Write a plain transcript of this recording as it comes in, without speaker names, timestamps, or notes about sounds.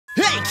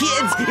Hey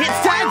kids,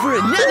 it's time for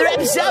another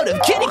episode of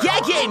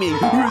KittyKatGaming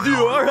with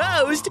your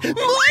host,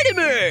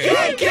 Mortimer!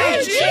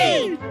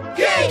 KitKatG!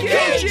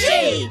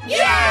 KitKatG!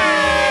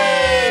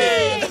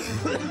 Yay!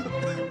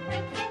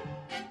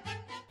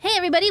 Hey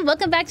everybody,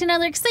 welcome back to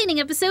another exciting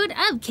episode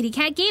of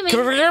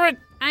KittyKatGaming.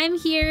 I'm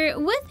here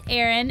with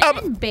Aaron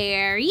and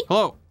Barry.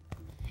 Hello.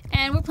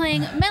 And we're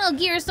playing Metal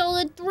Gear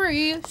Solid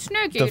 3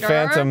 Snake Eater. The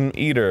Phantom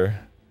Eater.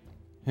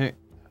 Hey,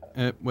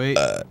 wait.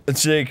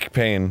 Jake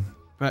Payne.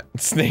 What?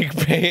 Snake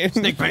Payne.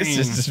 Snake Payne. It's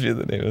just the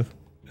name of.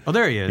 Oh,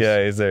 there he is.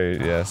 Yeah, he's there.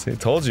 Yeah, see,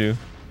 told you,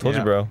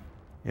 bro.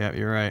 Yeah,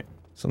 you're right.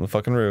 It's on the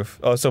fucking roof.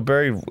 Oh, so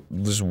Barry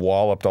just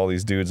walloped all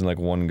these dudes in like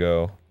one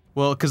go.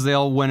 Well, because they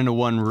all went into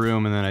one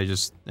room, and then I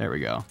just there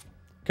we go.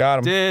 Got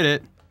him. Did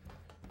it.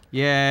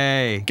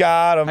 Yay.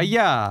 Got him.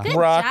 Yeah. Good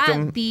Rocked job,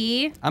 him.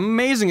 B. I'm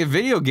amazing at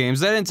video games.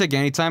 That didn't take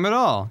any time at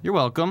all. You're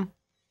welcome.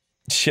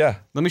 Yeah.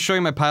 Let me show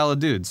you my pile of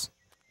dudes.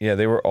 Yeah,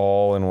 they were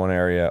all in one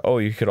area. Oh,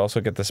 you could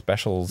also get the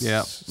specials.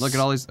 Yeah. Look at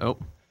all these. Oh.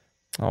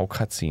 Oh,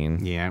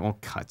 cutscene. Yeah. Well,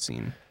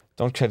 cutscene.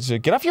 Don't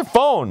cutscene. Get off your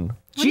phone. What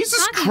are you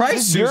Jesus talking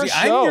Christ, about? Your Susie!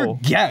 I'm show. your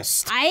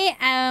guest. I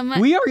am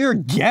your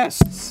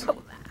guests.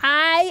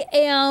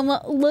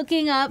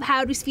 looking up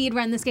how to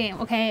speedrun this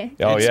game, okay?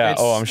 Oh It's- yeah. it's-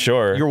 Oh, I'm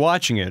sure. You're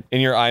watching it. In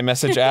your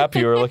iMessage app,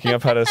 you were looking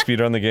up how to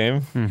speedrun the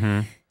game.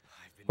 Mm-hmm.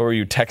 Or were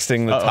you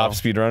texting the top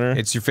speedrunner?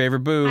 It's your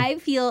favorite boo. I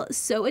feel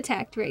so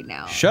attacked right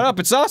now. Shut up!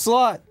 It's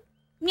Ocelot.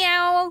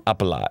 Meow.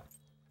 Up a lot.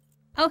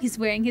 Oh, he's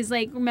wearing his,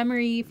 like,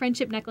 memory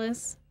friendship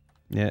necklace.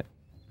 Yeah.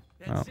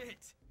 That's it.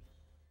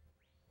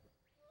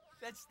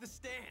 That's the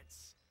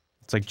stance.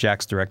 It's like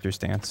Jack's director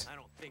stance. I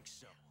don't think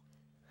so.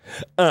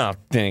 I don't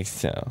think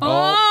so.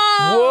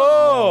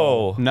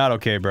 Oh! Whoa! Not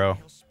okay, bro.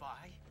 Male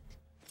spy?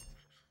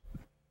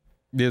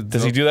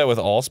 Does he do that with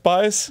all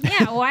spies?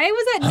 Yeah, why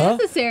was that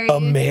necessary? A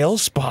male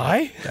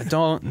spy?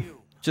 Don't.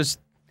 Just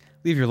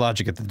leave your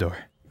logic at the door.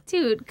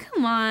 Dude,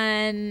 come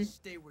on.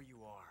 Stay where you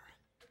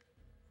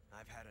are.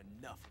 I've had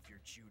enough of your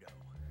judo.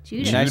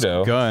 Judo. Nice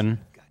Judo. gun.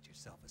 Got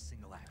yourself a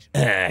single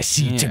action.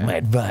 She took my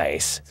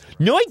advice.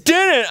 No, I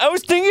didn't. I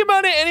was thinking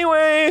about it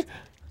anyway.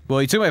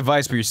 Well, you took my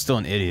advice, but you're still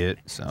an idiot,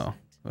 so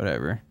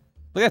whatever.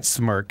 Look at that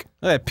smirk.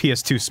 Look at that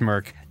PS2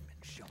 smirk.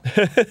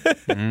 You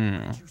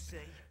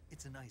say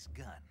it's a nice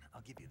gun.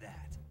 I'll give you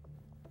that.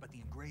 But the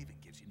engraving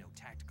gives you no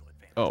tactical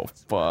advantage. Oh,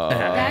 fuck.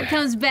 That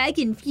comes back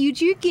in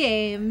future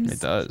games. It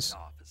does.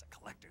 Off as a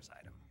collector's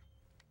item.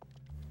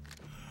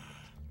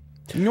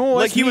 No,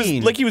 Like he was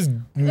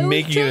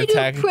making an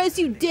attack. Press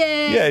you down.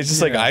 Yeah, it's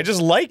just like I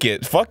just like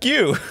it. Fuck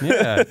you.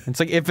 Yeah. It's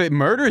like if it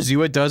murders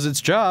you, it does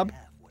its job.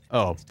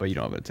 Oh, but you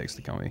don't have what it takes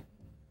to kill me.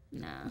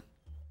 Nah.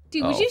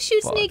 Dude, would Oh, you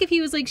shoot fuck. Snake if he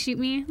was like, shoot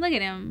me? Look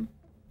at him.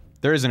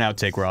 There is an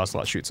outtake where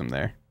Ocelot shoots him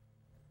there.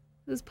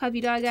 Those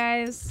puppy dog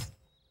eyes.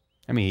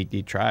 I mean,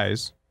 he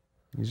tries.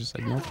 He's just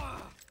like, no.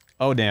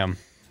 Oh, damn.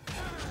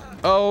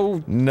 Oh,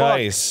 fuck.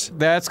 Nice.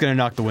 That's gonna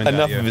knock the wind out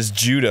Enough of you. of his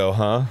judo,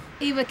 huh?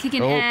 Ava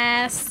kicking Oh.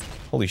 ass.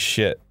 Holy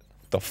shit.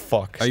 The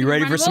fuck? Are you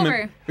ready Run for him some?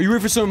 over. Are you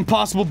ready for some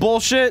impossible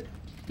bullshit?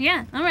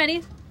 Yeah, I'm ready.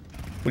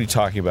 What are you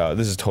talking about?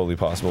 This is totally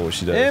possible what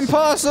she does.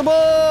 Impossible!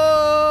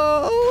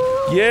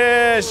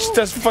 Yeah, she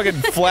does fucking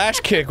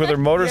flash kick with her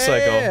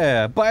motorcycle.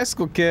 Yeah,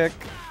 bicycle kick,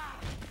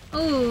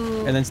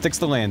 Ooh. and then sticks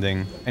the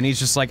landing, and he's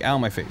just like, "Ow,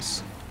 my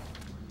face."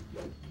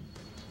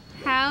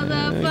 How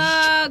the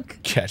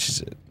fuck?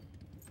 Catches it.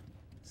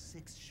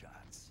 6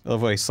 shots. I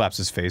love how he slaps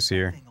his face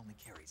here. Thing only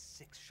carries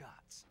 6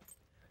 shots.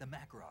 The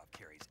Makarov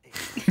carries 8.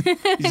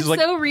 He's It's just like,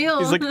 so real.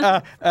 he's like,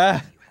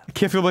 I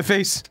can't feel my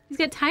face. He's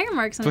got tire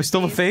marks on Do I his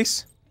still have a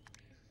face. face?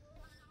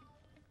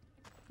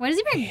 Why does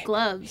he wear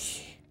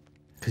gloves?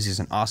 Because he's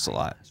an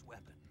ocelot. This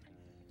weapon.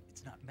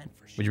 It's not meant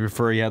for Would you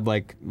prefer he had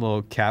like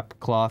little cap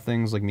claw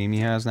things like Mimi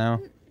has now?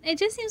 It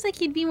just seems like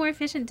he'd be more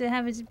efficient to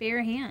have his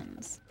bare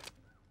hands.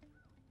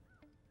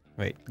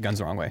 Wait, the gun's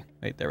the wrong way.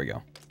 Wait, there we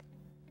go.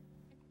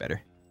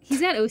 Better.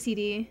 He's got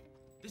OCD.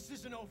 This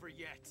isn't over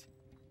yet.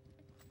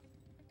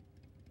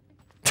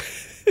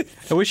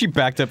 I wish he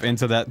backed up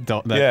into that.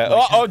 Yeah.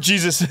 Oh,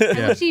 Jesus.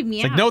 I wish he'd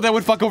meow. Like, no, that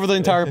would fuck over the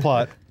entire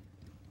plot.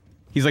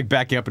 He's like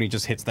backing up and he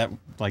just hits that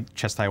like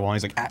chest high wall and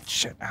he's like, ah,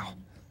 shit, ow.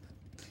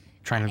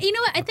 Trying to. You know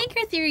what? I think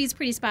your theory is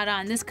pretty spot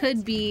on. This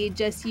could be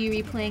just you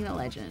replaying the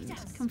legend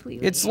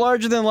completely. It's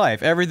larger than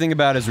life. Everything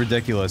about it is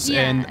ridiculous.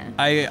 Yeah. And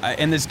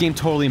and this game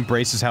totally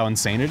embraces how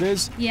insane it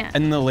is. Yeah.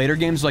 And the later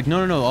games like,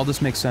 no, all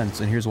this makes sense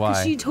and here's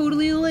why. She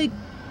totally like,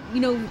 you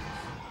know,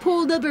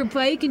 pulled up her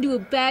bike and do a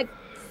back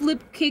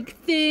flip kick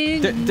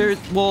thing.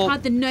 Well,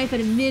 Caught the knife out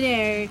of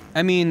midair.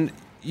 I mean,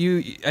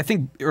 I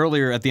think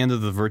earlier at the end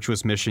of the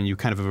Virtuous mission, you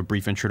kind of have a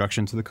brief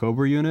introduction to the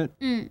Cobra unit.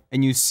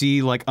 And you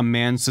see like a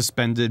man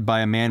suspended by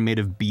a man made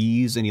of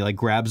bees and he like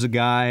grabs a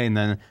guy and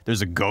then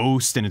there's a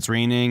ghost and it's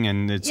raining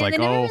and it's Yeah, like, they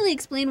never oh. really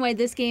explain why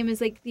this game is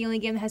like the only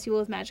game that has people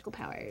with magical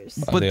powers.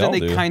 But They then all they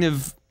do. kind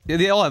of,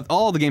 they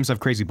all the games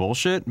have crazy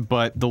bullshit,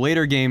 but the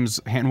later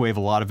games handwave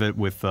a lot of it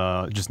with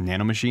just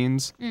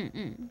nanomachines.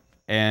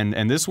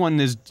 And this one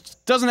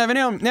doesn't have a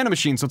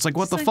nanomachine, so it's like,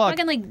 what the It's fuck? like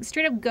fucking like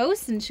straight up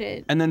ghosts and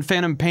shit. And then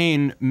Phantom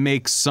Pain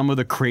makes some of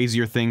the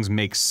crazier things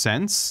make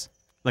sense.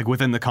 like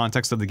within the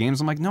context of the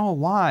games. I'm like, no,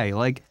 why?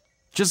 Like,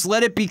 just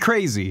let it be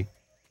crazy.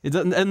 It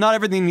doesn't, and not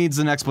everything needs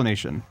an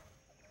explanation.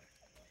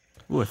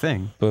 Ooh, a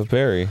thing. But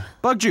Barry.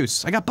 Bug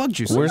juice. I got bug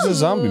juice. Where's the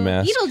zombie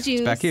mask? Beetlejuice.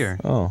 It's back here.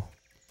 Oh.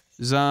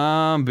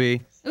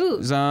 Zombie.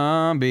 Ooh.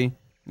 Zombie.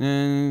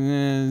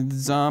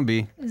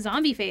 Zombie.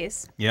 Zombie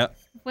face. Yep.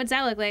 What's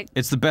that look like?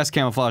 It's the best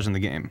camouflage in the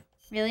game.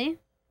 Really?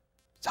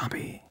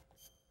 Zombie.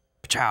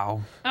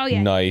 Ciao. Oh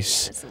yeah.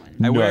 Nice. That's the one.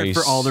 I wear it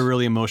for all the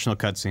really emotional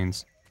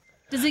cutscenes.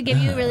 Does it give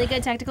you a really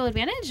good tactical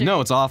advantage? Or?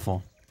 No, it's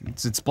awful.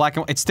 It's black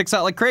and it sticks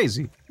out like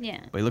crazy.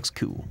 Yeah. But he looks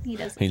cool. He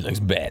does. He looks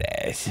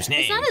badass.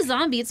 It's not a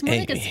zombie. It's more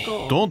like a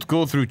skull. Don't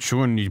go through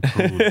churny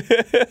prude.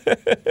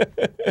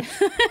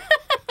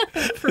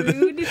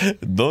 Prude.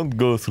 Don't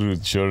go through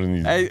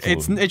churny.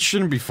 It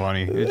shouldn't be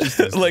funny. It just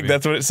is to like be.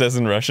 that's what it says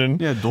in Russian.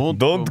 Yeah,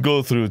 don't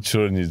go through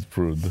churny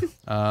prude.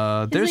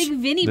 It's There's like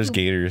Vinny There's Pooh.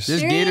 gators.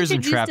 There's Barry gators and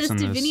introduced traps us in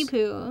to this. Vinny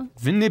Pooh.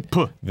 Vinny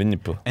Pooh. Winnie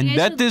Pooh. And You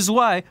guys that should- is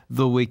why,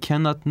 though we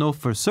cannot know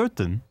for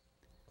certain,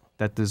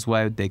 that is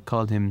why they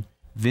called him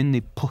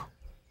Vinny Pooh.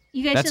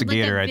 You guys That's should a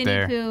gator look up right Vinny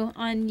there. Pooh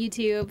on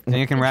YouTube. Think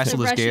I can It's wrestle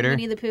the this Russian gator?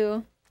 Winnie the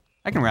Pooh.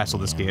 I can wrestle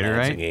this gator,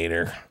 That's a right?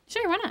 gator.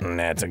 Sure, why not?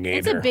 That's a gator.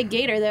 It's a big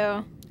gator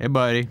though. Hey,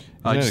 buddy.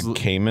 Isn't it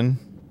a caiman?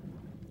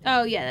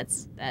 Oh yeah,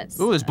 that's.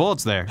 Ooh, there's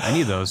bullets there. I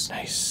need those.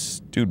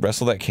 Nice. Dude,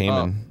 wrestle that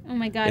caiman. Oh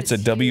my god. It's a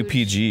huge.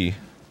 WPG.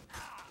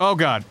 Oh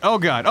god. Oh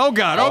god. Oh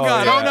god. Oh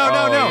god. yeah. Oh no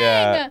no no.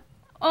 Yeah.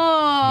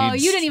 Oh,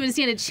 He'd- you didn't even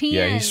stand a chance.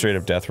 Yeah, he straight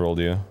up death rolled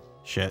you.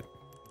 Shit.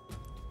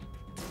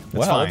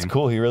 Wow, fine. that's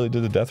cool. He really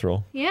did the death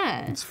roll.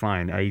 Yeah. It's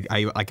fine.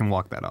 I can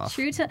walk that off.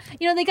 True to,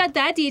 you know, they got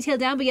that detail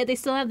down, but yet they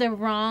still have the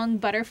wrong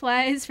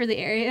butterflies for the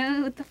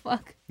area. What the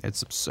fuck?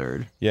 It's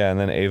absurd. Yeah, and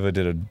then Ava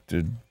did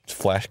a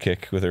flash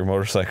kick with her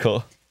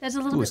motorcycle. That's a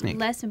little Ooh, a bit snake.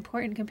 less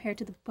important compared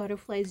to the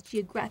butterfly's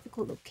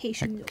geographical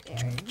location.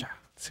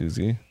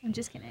 Susie, I'm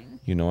just kidding.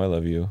 you know I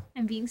love you.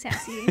 I'm being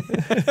sassy.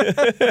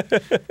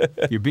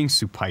 You're being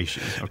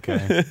supicious,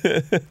 okay?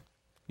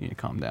 You need to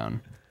calm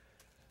down.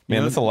 Man,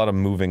 know- that's a lot of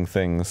moving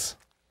things.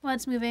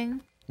 What's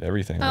moving?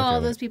 Everything. Oh, look all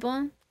at those it.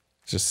 people?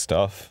 It's just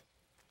stuff.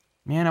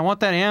 Man, I want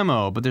that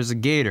ammo, but there's a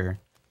gator.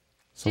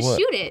 So Just what?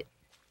 shoot it.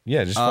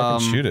 Yeah, just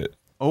fucking shoot it.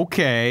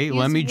 Okay,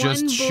 let Use me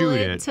just one shoot bullet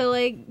it. to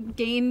like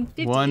gain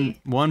 50.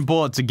 One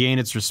bullet to gain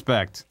its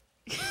respect.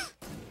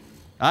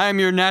 I am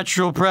your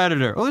natural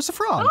predator. Oh, there's a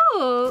frog.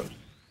 Oh.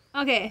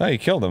 Okay. Oh, you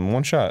killed him.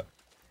 One shot.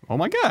 Oh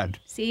my god.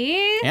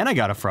 See? And I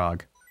got a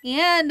frog.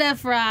 And a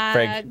frog.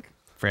 Frag.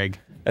 Frag.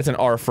 That's an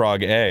R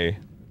frog A.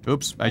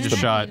 Oops, I just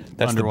shot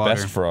That's underwater.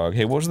 the best frog.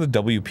 Hey, what was the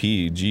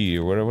WPG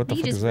or whatever? What the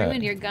You fuck just is that?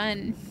 ruined your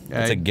gun.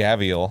 It's a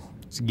gavial.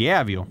 It's a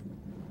gavial.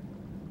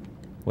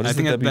 What I is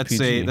think the that-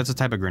 WPG? that's a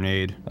type of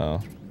grenade.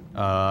 Oh.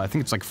 I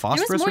think it's like There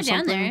phosphorus was more or down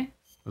something. there.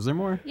 Was there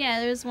more?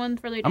 Yeah, there's one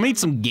further down. I'm gonna eat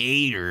some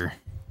gator.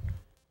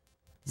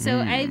 So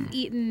I've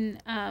eaten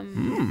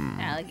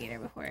alligator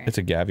before. It's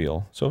a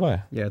gavial. So have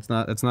I. Yeah, it's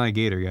not a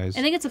gator, guys.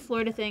 I think it's a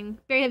Florida thing.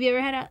 Barry, have you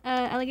ever had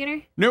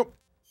alligator? Nope.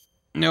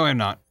 No, I'm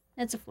not.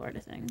 That's a Florida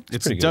thing.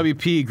 It's a pretty good.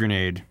 WP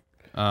grenade.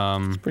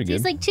 Pretty good.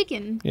 Tastes like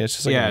chicken. Yeah, it's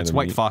just like Yeah, any it's other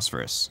white meat.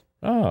 phosphorus.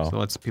 Oh, So it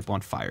lets people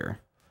on fire.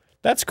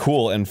 that's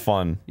cool and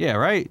fun. Yeah,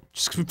 right?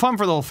 Just fun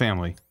for the whole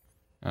family.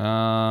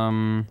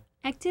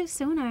 Active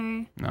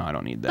sonar. No, I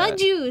don't need that. Bug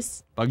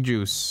juice. Bug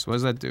juice. What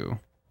does that do?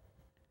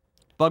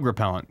 Bug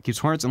repellent. Keeps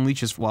hornets and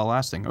leeches while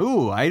lasting.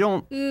 Ooh, I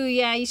don't... Ooh,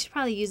 yeah, you should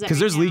probably use that. Because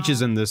right there's now.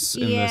 leeches in this...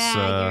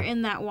 Yeah, you're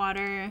in that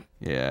water.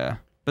 Yeah.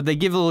 But they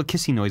give little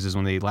kissy noises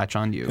when they latch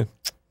onto you.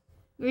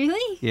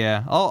 Really?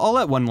 Yeah, I'll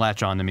let one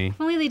latch onto me.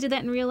 If only they did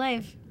that in real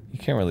life. You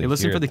can't really Hey,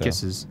 listen hear for it, the though.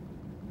 kisses.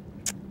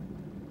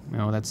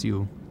 No, that's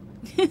you.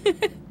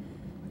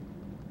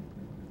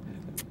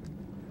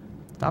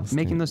 Stop Listening-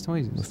 making those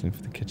noises. Listening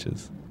for the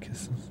kisses.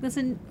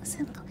 Listen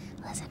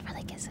for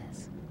the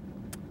kisses.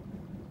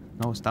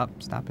 No, stop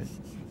it.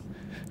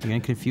 You're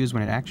getting confused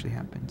when it actually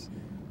happens.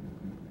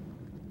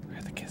 Where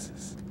are the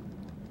kisses?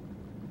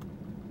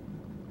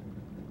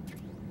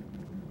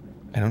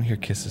 I don't hear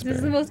kisses, This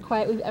is Barry. the most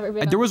quiet we've ever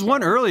been. There was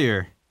one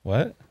earlier.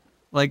 What?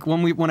 Like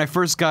when I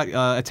first got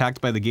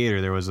attacked by the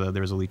gator, there was a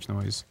leech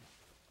noise.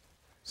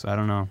 So I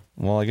don't know.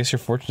 Well, I guess you're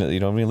fortunate that you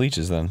don't have any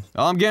leeches then.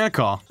 Oh, I'm getting a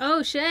call.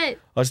 Oh shit!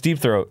 Oh, it's Deep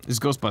Throat. It's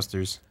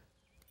Ghostbusters.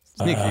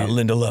 It's Nick.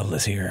 Linda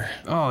Lovelace here.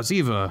 Oh, it's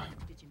Eva.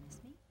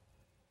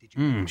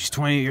 She's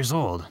 28 years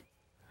old.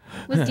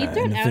 Was Deep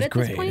Throat in the out fifth at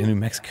this grade point? in New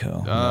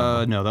Mexico.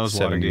 No, that was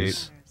Watergate.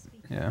 70s.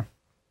 Yeah.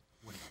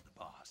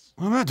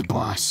 What about the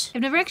boss?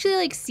 I've never actually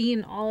like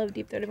seen all of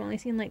Deep Throat. I've only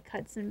seen like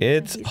cuts and.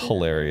 It's pieces.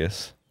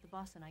 hilarious. The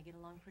boss and I get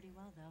along pretty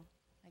well, though.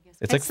 I guess.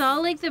 It's I like saw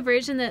like the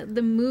version that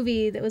the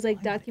movie that was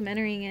like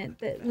documenting it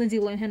that Lindsay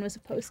Lohan was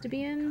supposed to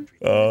be in.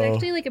 It was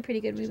actually like a pretty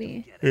good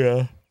movie.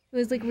 yeah. It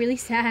was like really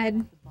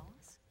sad.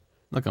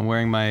 Look, I'm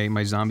wearing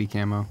my zombie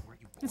camo.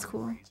 That's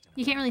cool.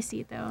 You can't really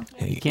see it though.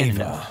 Hey, can't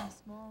Ava.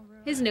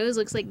 His nose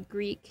looks like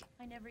Greek.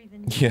 I never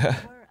even Yeah. there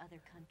were other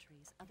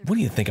countries. Other What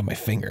do you think of my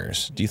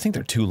fingers? Do you think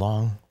they're too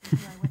long?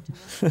 countries I went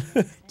to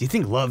work. Do you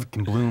think love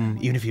can bloom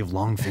even if you have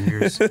long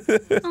fingers?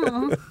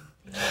 Aw.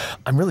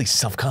 I'm really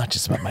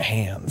self-conscious about my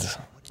hands.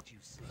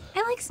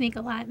 I like Snake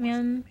a lot,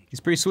 man. He's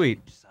pretty sweet.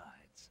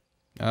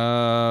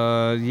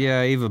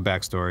 Yeah, Eva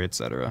backstory,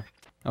 etc.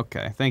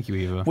 Okay, thank you,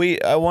 Eva.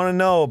 Wait, I want to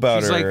know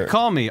about She's her. like,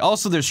 call me.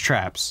 Also, there's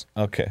traps.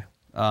 Okay.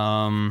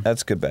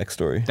 That's good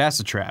backstory. That's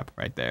a trap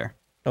right there.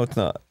 No, it's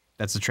not.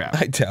 That's a trap.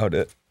 I doubt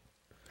it.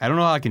 I don't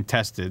know how I can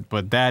test it,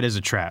 but that is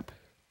a trap.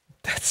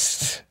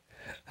 That's...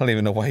 I don't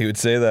even know why you would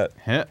say that.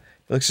 Yeah. It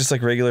looks just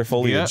like regular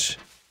foliage.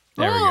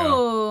 There we go.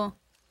 Oh,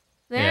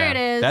 there Yeah, it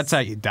is. That's how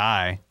you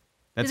die.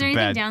 That's Is there a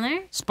anything bad down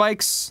there?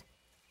 spikes.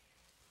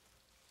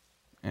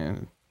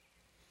 And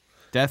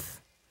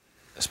death.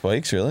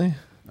 Spikes, really?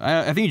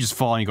 I think you just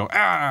fall and you go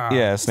ah.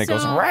 Yeah, snake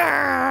goes So-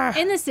 "Rah!"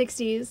 In the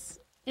 60s,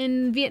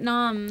 in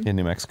Vietnam, in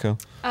New Mexico.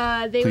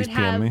 they Please would PM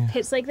have me.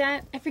 pits like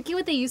that. I forget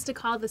what they used to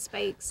call the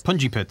spikes.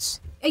 Punji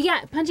pits.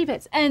 Yeah, punchy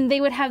pits. And they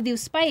would have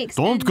these spikes.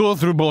 Don't and go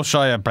through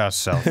Bolshaya Pass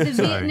South. The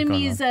Sorry,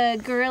 Vietnamese go on.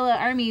 guerrilla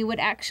army would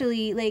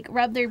actually like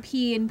rub their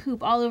pee and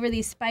poop all over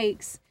these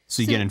spikes.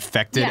 So you get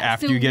infected Yeah,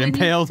 after so you get when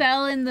impaled? you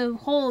fell in the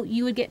hole,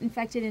 you would get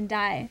infected and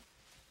die.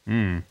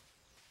 Hmm.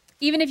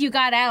 Even if you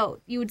got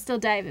out, you would still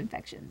die of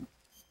infection.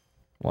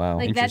 Wow.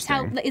 Like that's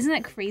how. Interesting. Isn't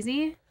that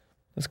crazy?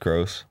 That's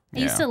gross. I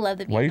used to love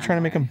the. Why are you Vietnam trying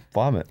to make War. him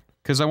vomit?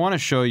 Because I want to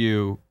show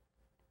you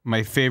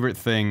my favorite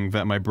thing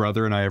that my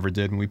brother and I ever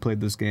did when we played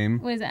this game.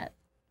 What is that?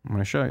 I'm going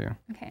to show you.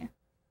 Okay.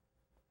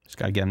 Just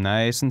got to get him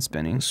nice and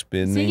spinning.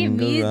 Spinning So you get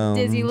me around.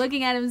 dizzy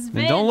looking at him spin.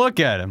 And don't look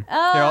at him.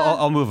 Oh. Here,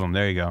 I'll move him.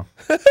 There you go.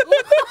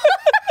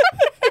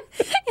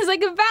 He's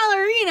like a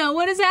ballerina.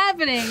 What is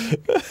happening?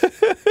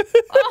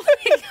 Oh my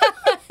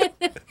god!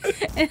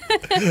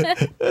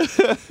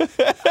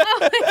 Oh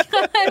my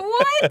god!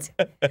 What?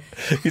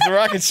 He's a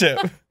rocket ship.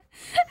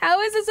 How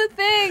is this a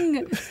thing?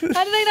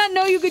 How did I not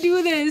know you could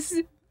do this?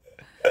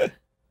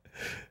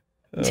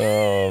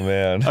 Oh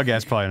man. Okay,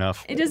 that's probably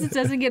enough. It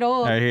doesn't get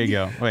old. All right, here you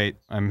go. Wait,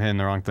 I'm hitting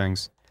the wrong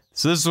things.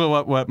 So this is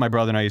what my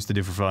brother and I used to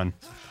do for fun.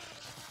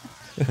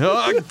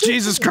 Oh,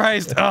 Jesus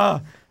Christ!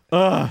 Oh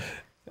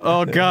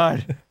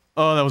God!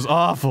 Oh, that was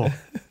awful.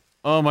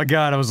 Oh my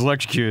God, I was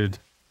electrocuted.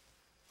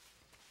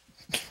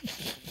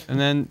 And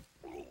then,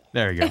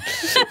 there you go.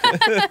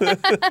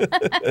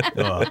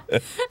 Ugh.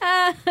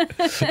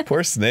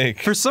 Poor snake.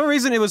 For some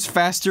reason, it was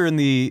faster in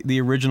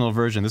the original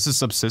version. This is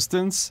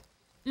subsistence.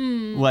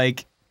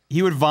 Like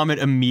he would vomit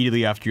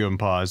immediately after you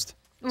unpaused.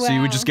 So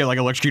you would Wow. just get like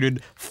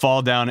electrocuted,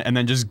 fall down, and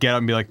then just get up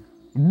and be like,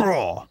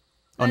 bro.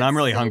 Oh, now I'm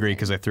really so hungry good.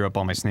 because I threw up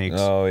all my snakes.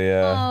 Oh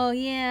yeah. Oh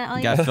yeah.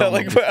 Oh, Got yeah. filled.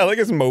 I like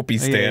his mopey Yeah,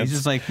 stance. he's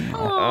just like,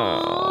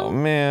 Oh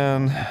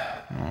man.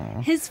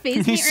 His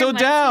face. He's so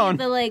reminds me of down.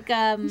 The like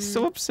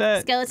so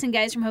upset. skeleton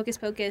guys from Hocus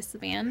Pocus, the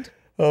band.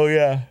 Oh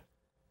yeah.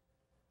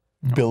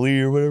 Billy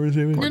or whatever his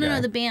name is.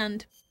 No, the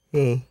band.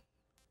 Oh.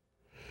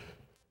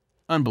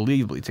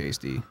 Unbelievably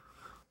tasty.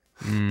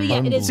 But yeah,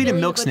 it is. See the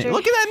Billy milk the snake. Butcher.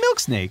 Look at that milk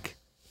snake.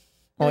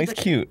 Oh, he's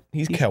cute.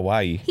 He's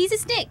kawaii. He's a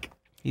snake.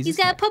 He's He's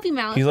a got a snake. puppy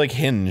mouth. He's like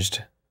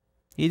hinged.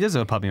 He does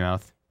have a puppy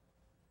mouth.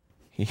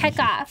 Heck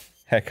off.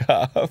 Heck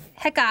off.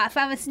 Heck off.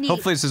 I'm a snake.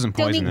 Hopefully this isn't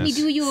Don't poisonous. make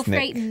me do you a Snake.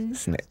 frightened.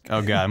 Snake.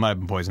 Oh God, it might have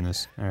been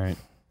poisonous. All right,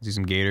 see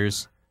some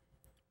gators.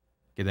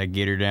 Get that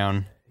gator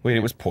down. Wait,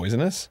 it was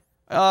poisonous?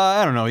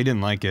 I don't know. He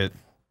didn't like it.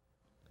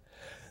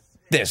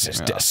 This is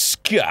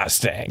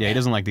disgusting. Yeah, he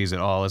doesn't like these at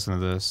all. Listen to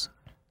this.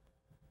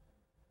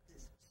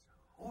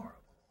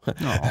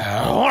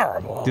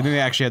 Horrible. Didn't they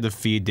actually have to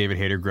feed David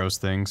Hayter gross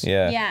things?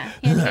 Yeah. Yeah,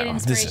 he had to get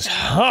This is inspiration.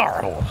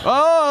 horrible.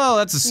 Oh,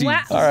 that's a seed.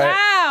 Wow! All right.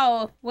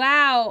 Wow!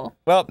 Wow!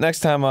 Well, next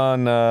time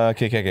on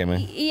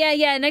KittyKatGaming.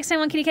 Yeah. Next time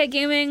on Kitty Cat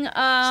Gaming,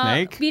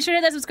 Snake? be sure to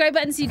hit that subscribe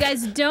button so you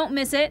guys don't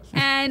miss it,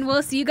 and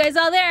we'll see you guys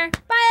all there.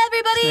 Bye,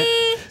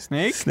 everybody.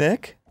 Snake?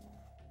 Snake?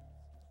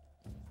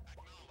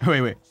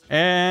 Wait.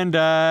 And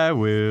I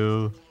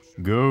will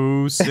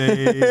go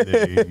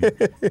sailing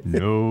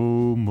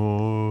no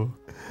more.